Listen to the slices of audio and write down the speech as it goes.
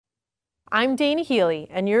I'm Dana Healy,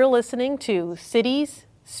 and you're listening to Cities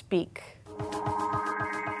Speak.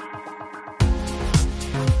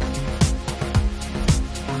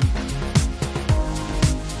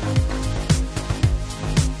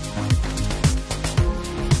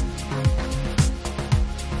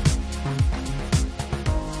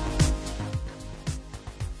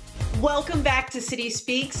 Welcome back to City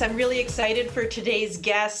Speaks. I'm really excited for today's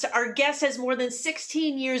guest. Our guest has more than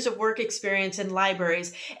 16 years of work experience in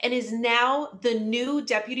libraries and is now the new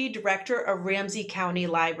Deputy Director of Ramsey County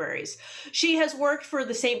Libraries. She has worked for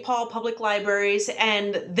the St. Paul Public Libraries,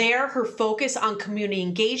 and there her focus on community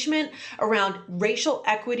engagement around racial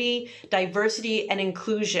equity, diversity, and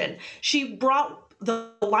inclusion. She brought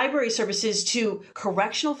the library services to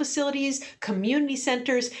correctional facilities, community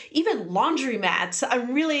centers, even laundromats.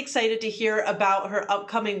 I'm really excited to hear about her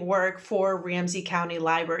upcoming work for Ramsey County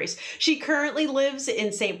Libraries. She currently lives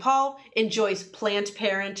in St. Paul, enjoys plant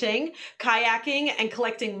parenting, kayaking, and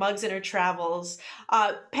collecting mugs in her travels.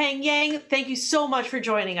 Peng Yang, thank you so much for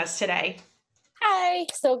joining us today. Hi,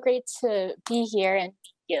 so great to be here and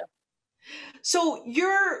meet you. So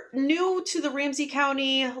you're new to the Ramsey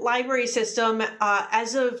County Library System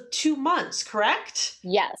as of 2 months, correct?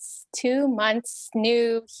 Yes, 2 months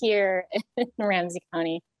new here in Ramsey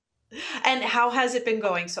County. And how has it been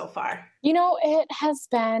going so far? You know, it has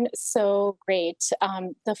been so great.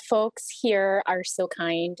 The folks here are so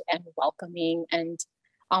kind and welcoming and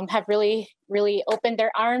have really opened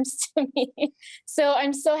their arms to me. So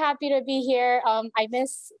I'm so happy to be here. I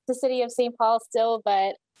miss the city of St. Paul still,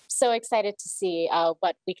 but so excited to see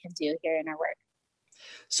what we can do here in our work.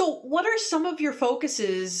 So what are some of your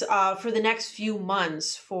focuses for the next few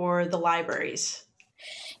months for the libraries?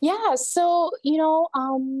 Yeah, so, you know,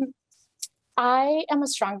 I am a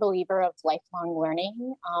strong believer of lifelong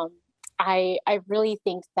learning. I really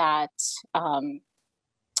think that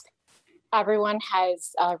everyone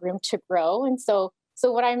has room to grow. And so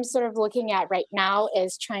what I'm sort of looking at right now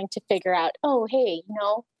is trying to figure out, oh, hey, you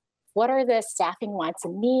know, what are the staffing wants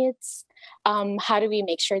and needs? How do we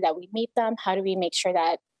make sure that we meet them? How do we make sure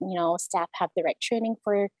that, you know, staff have the right training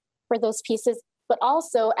for those pieces? But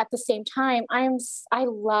also at the same time, I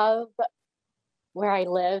love where I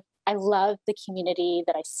live. I love the community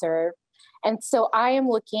that I serve. And so I am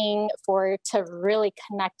looking forward to really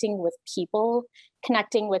connecting with people,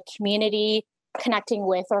 connecting with community, connecting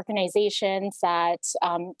with organizations that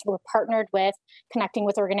we're partnered with, connecting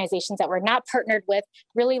with organizations that we're not partnered with,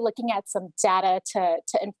 really looking at some data to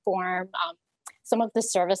inform some of the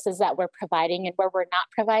services that we're providing and where we're not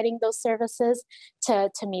providing those services to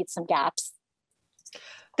meet some gaps.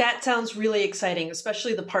 That sounds really exciting,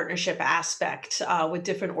 especially the partnership aspect with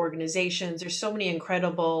different organizations. There's so many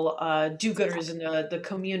incredible do-gooders in the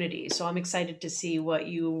community. So I'm excited to see what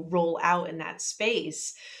you roll out in that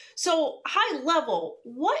space. So high level,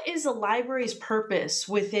 what is a library's purpose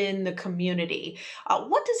within the community?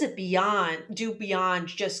 What does it do beyond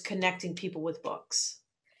just connecting people with books?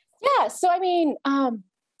 Yeah, so I mean,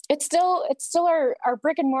 it's still our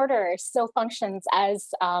brick and mortar still functions as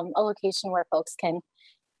a location where folks can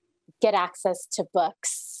get access to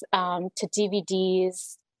books, to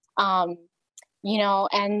DVDs, you know,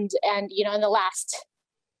 and you know, in the last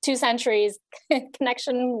 2 centuries,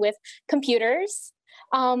 connection with computers.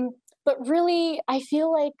 But really, I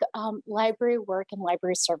feel like library work and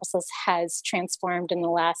library services has transformed in the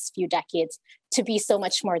last few decades to be so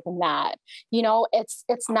much more than that. You know, it's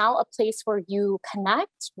now a place where you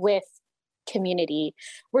connect with community,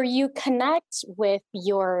 where you connect with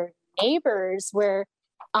your neighbors, where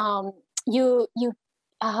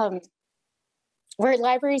where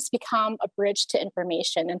libraries become a bridge to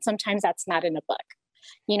information. And sometimes that's not in a book.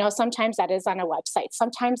 You know, sometimes that is on a website.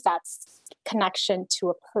 Sometimes that's connection to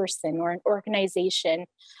a person or an organization.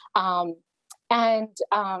 And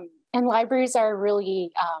libraries are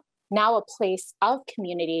really now a place of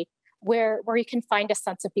community where you can find a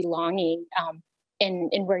sense of belonging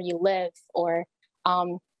in where you live, or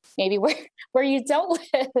maybe where you don't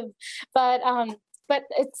live. But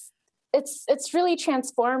it's really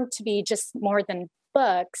transformed to be just more than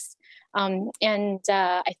books.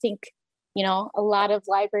 I think, you know, a lot of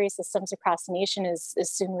library systems across the nation is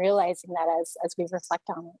soon realizing that as we reflect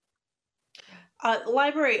on it.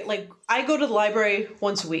 Library, like I go to the library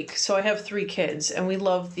once a week, so I have 3 kids, and we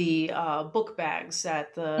love the book bags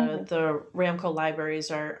that the Ramco libraries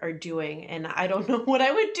are doing, and I don't know what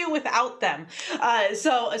I would do without them.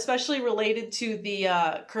 So especially related to the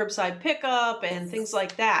curbside pickup and things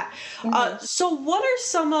like that. So what are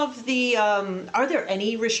some of the, are there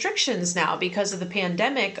any restrictions now because of the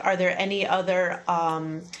pandemic? Are there any other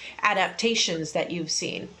adaptations that you've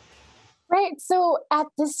seen? Right. So at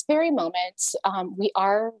this very moment, we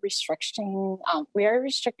are restricting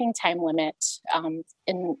time limit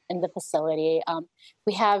in the facility.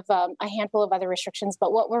 We have a handful of other restrictions,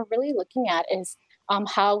 but what we're really looking at is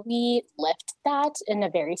how we lift that in a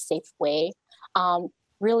very safe way. Um,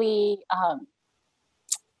 really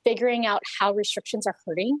figuring out how restrictions are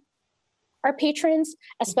hurting our patrons, Mhm.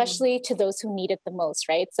 especially to those who need it the most,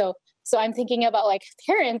 right? So I'm thinking about like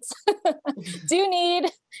parents do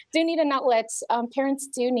need do need an outlet. Parents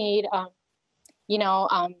do need you know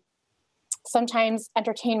sometimes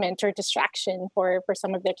entertainment or distraction for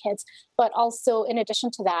some of their kids, but also in addition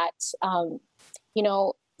to that, you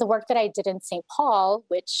know the work that I did in St. Paul,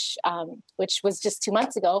 which was just 2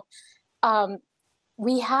 months ago, um,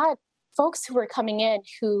 we had folks who were coming in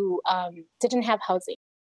who didn't have housing.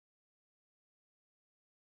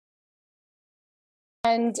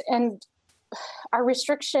 And our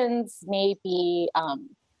restrictions may be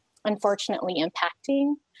unfortunately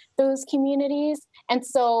impacting those communities. And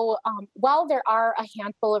so while there are a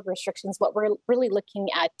handful of restrictions, what we're really looking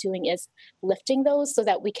at doing is lifting those so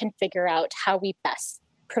that we can figure out how we best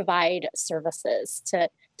provide services to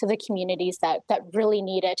the communities that really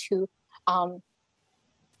need it, who um,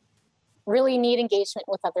 really need engagement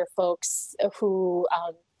with other folks who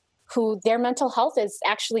their mental health is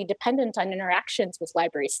actually dependent on interactions with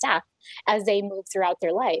library staff as they move throughout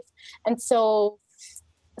their life. And so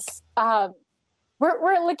um,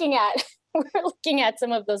 we're looking at we're looking at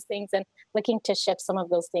some of those things and looking to shift some of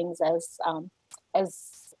those things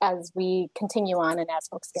as we continue on and as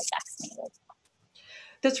folks get vaccinated.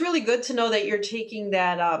 That's really good to know that you're taking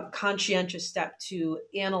that conscientious step to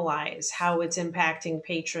analyze how it's impacting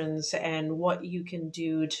patrons and what you can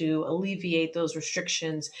do to alleviate those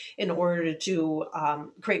restrictions in order to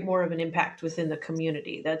create more of an impact within the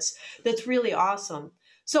community. That's really awesome.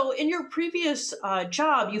 So, in your previous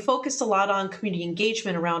job, you focused a lot on community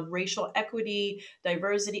engagement around racial equity,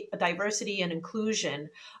 diversity, and inclusion.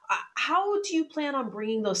 How do you plan on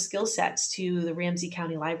bringing those skill sets to the Ramsey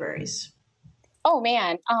County libraries? Oh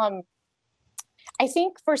man, I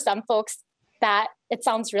think for some folks that it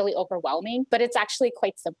sounds really overwhelming, but it's actually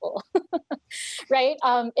quite simple, right?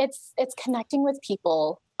 It's connecting with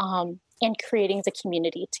people and creating the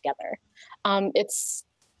community together. It's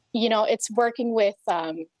it's working with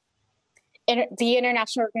the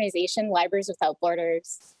international organization Libraries Without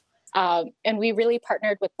Borders, and we really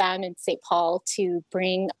partnered with them in St. Paul to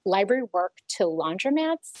bring library work to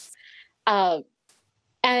laundromats. Uh,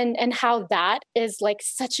 and how that is like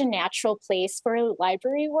such a natural place for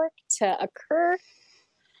library work to occur.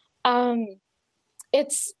 Um,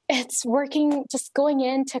 it's working, just going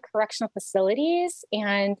into correctional facilities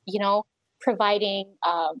and providing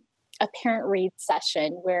a parent read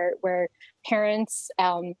session where parents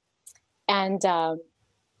and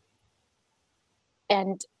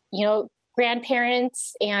and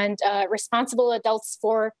grandparents and responsible adults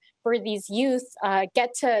for these youth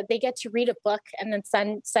get to read a book and then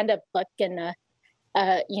send a book and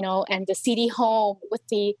and the CD home with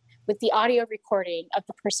the audio recording of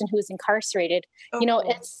the person who is incarcerated. Oh, cool.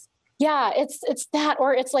 It's yeah, it's that,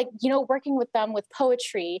 or it's like working with them with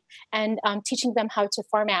poetry and teaching them how to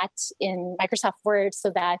format in Microsoft Word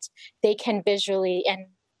so that they can visually and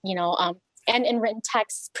and in written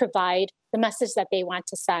text provide the message that they want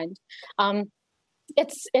to send.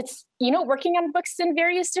 It's working on books in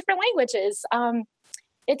various different languages.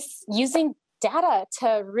 It's using data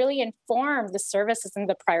to really inform the services and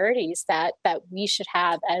the priorities that we should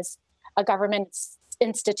have as a government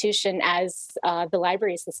institution, as the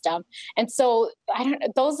library system. And so I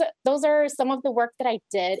don't those are some of the work that I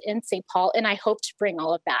did in St. Paul, and I hope to bring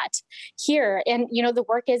all of that here. And the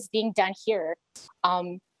work is being done here.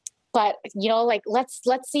 But like let's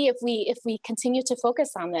see if we continue to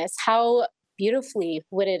focus on this, how beautifully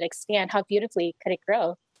would it expand? How beautifully could it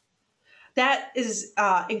grow? That is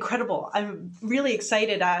incredible. I'm really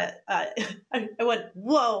excited. I went,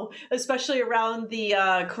 whoa, especially around the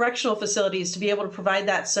correctional facilities to be able to provide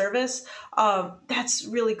that service. That's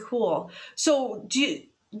really cool. So do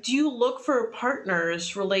you look for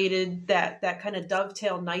partners related that kind of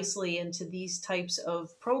dovetail nicely into these types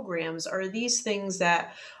of programs? Are these things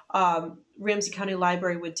that Ramsey County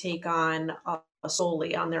Library would take on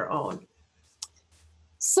solely on their own?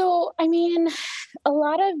 So, I mean, a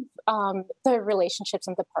lot of the relationships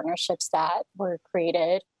and the partnerships that were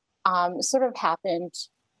created sort of happened,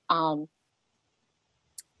 um,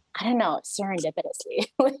 I don't know, serendipitously.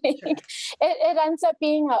 Like, it ends up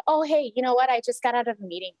being, oh, hey, you know what? I just got out of a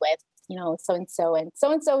meeting with, so and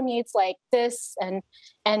so needs like this, and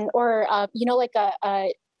or like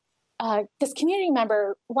this community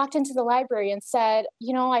member walked into the library and said,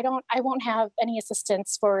 I won't have any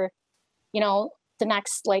assistance for, the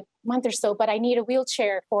next like month or so, but I need a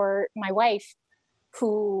wheelchair for my wife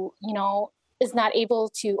who, is not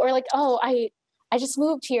able to, or like, oh, I just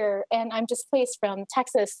moved here and I'm displaced from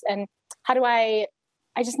Texas. And how do I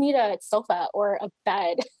just need a sofa or a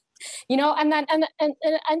bed, and then, and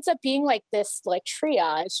it ends up being like this, like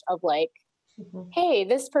triage of like, hey,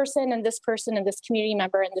 this person and this person and this community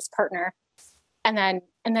member and this partner. And then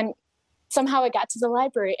somehow it got to the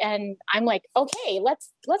library and I'm like, okay,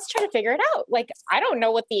 let's try to figure it out. Like, I don't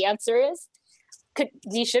know what the answer is.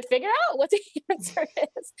 You should figure out what the answer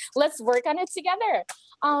is. Let's work on it together.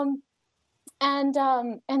 And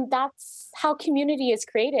that's how community is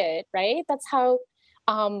created, right? That's how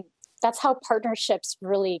partnerships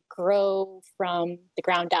really grow from the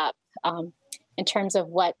ground up, in terms of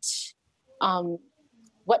what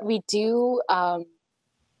we do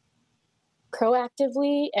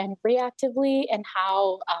proactively and reactively, and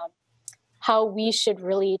how we should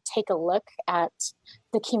really take a look at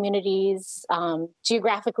the communities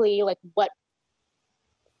geographically, like what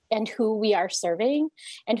and who we are serving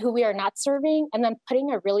and who we are not serving, and then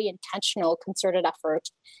putting a really intentional, concerted effort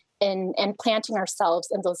in and planting ourselves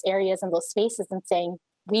in those areas and those spaces and saying,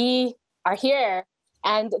 we are here.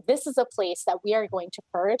 And this is a place that we are going to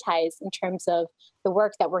prioritize in terms of the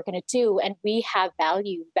work that we're going to do. And we have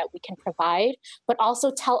value that we can provide, but also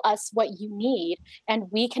tell us what you need. And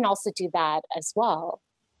we can also do that as well.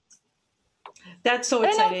 That's so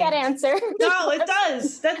exciting. I don't know if that answer. No, it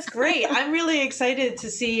does. That's great. I'm really excited to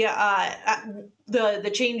see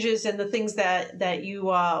the changes and the things that you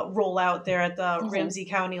roll out there at the Ramsey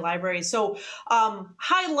County Library. So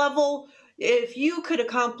high level, if you could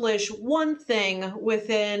accomplish one thing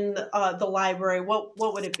within the library, what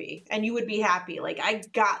would it be? And you would be happy, like, I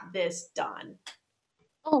got this done.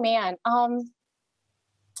 Oh man.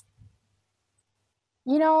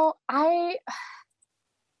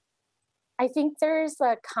 I think there's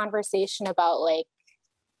a conversation about like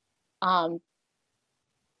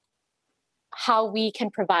how we can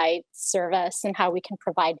provide service and how we can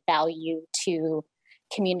provide value to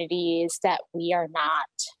communities that we are not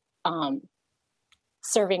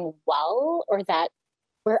serving well, or that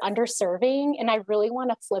we're underserving. And I really want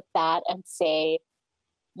to flip that and say,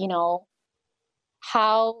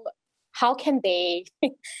 how can they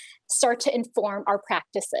start to inform our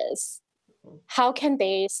practices? How can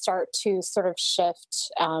they start to sort of shift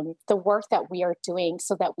the work that we are doing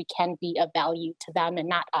so that we can be of value to them and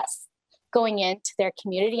not us going into their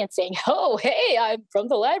community and saying, oh, hey, I'm from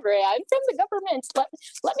the library, I'm from the government,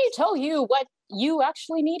 let me tell you what you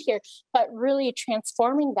actually need here. But really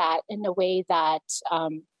transforming that in a way that,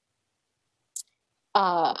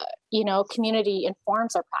 community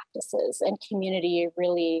informs our practices, and community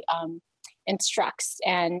really instructs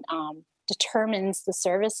and determines the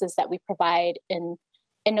services that we provide in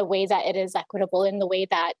a way that it is equitable, in the way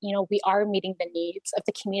that, we are meeting the needs of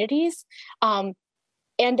the communities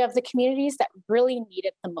and of the communities that really need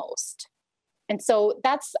it the most. And so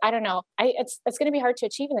that's, I don't know, it's going to be hard to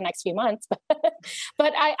achieve in the next few months,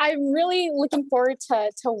 but I'm really looking forward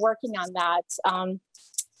to working on that. I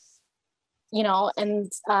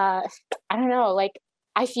don't know, like,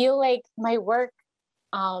 I feel like my work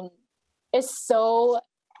is so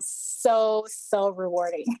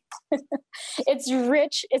rewarding. It's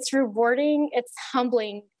rich, it's rewarding, it's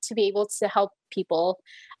humbling to be able to help people,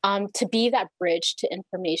 to be that bridge to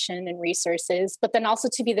information and resources, but then also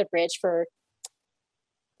to be the bridge for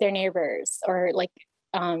their neighbors, or like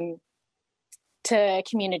to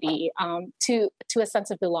community, to a sense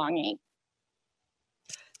of belonging.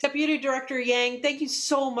 Deputy Director Yang, thank you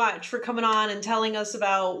so much for coming on and telling us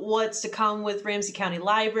about what's to come with Ramsey County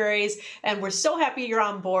Libraries. And we're so happy you're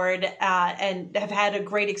on board and have had a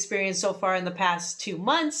great experience so far in the past 2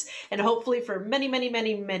 months, and hopefully for many, many,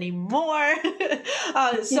 many, many more.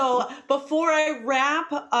 So before I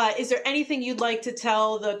wrap, is there anything you'd like to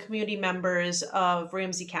tell the community members of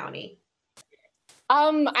Ramsey County?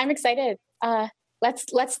 I'm excited.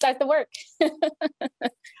 Let's start the work.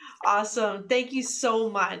 Awesome. Thank you so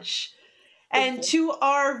much. And to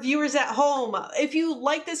our viewers at home, if you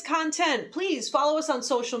like this content, please follow us on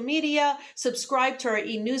social media, subscribe to our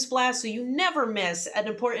e-news blast so you never miss an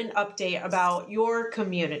important update about your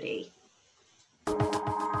community.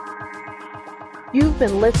 You've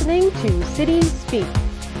been listening to City Speak.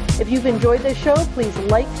 If you've enjoyed this show, please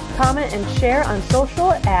like, comment, and share on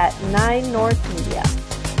social at 9 North Media.